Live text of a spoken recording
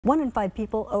1 in 5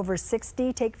 people over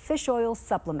 60 take fish oil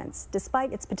supplements.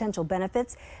 Despite its potential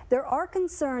benefits, there are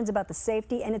concerns about the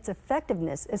safety and its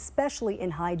effectiveness, especially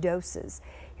in high doses.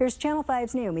 Here's Channel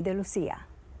 5's Naomi De Lucia.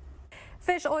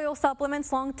 Fish oil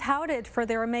supplements, long touted for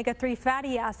their omega-3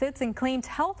 fatty acids and claimed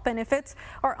health benefits,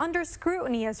 are under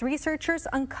scrutiny as researchers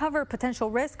uncover potential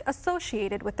risk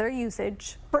associated with their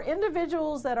usage. For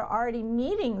individuals that are already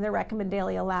meeting the recommended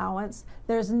daily allowance,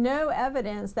 there's no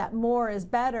evidence that more is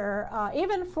better,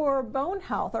 even for bone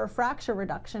health or fracture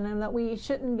reduction, and that we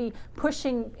shouldn't be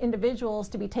pushing individuals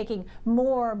to be taking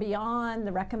more beyond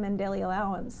the recommended daily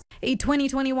allowance. A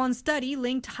 2021 study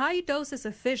linked high doses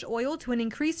of fish oil to an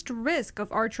increased risk of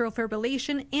atrial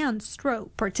fibrillation and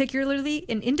stroke, particularly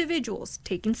in individuals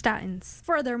taking statins.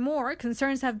 Furthermore,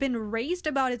 concerns have been raised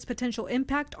about its potential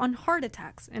impact on heart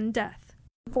attacks and death.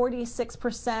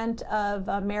 46% of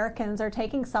Americans are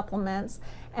taking supplements,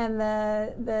 and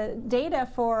the data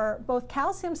for both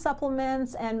calcium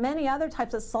supplements and many other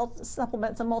types of salt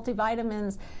supplements and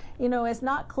multivitamins, is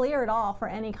not clear at all for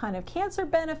any kind of cancer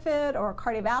benefit or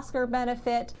cardiovascular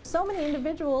benefit. So many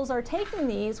individuals are taking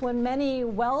these when many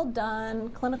well-done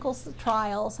clinical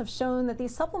trials have shown that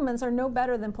these supplements are no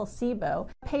better than placebo.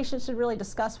 Patients should really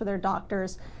discuss with their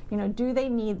doctors, do they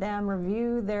need them,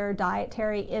 review their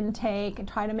dietary intake, and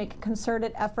try to make a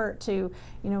concerted effort to,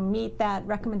 meet that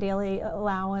recommended daily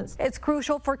allowance. It's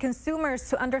crucial for consumers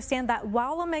to understand that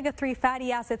while omega-3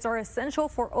 fatty acids are essential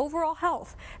for overall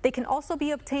health, they can also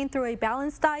be obtained through a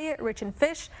balanced diet rich in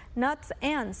fish, nuts,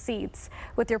 and seeds.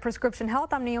 With your Prescription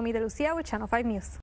Health, I'm Naomi De Lucia with Channel 5 News.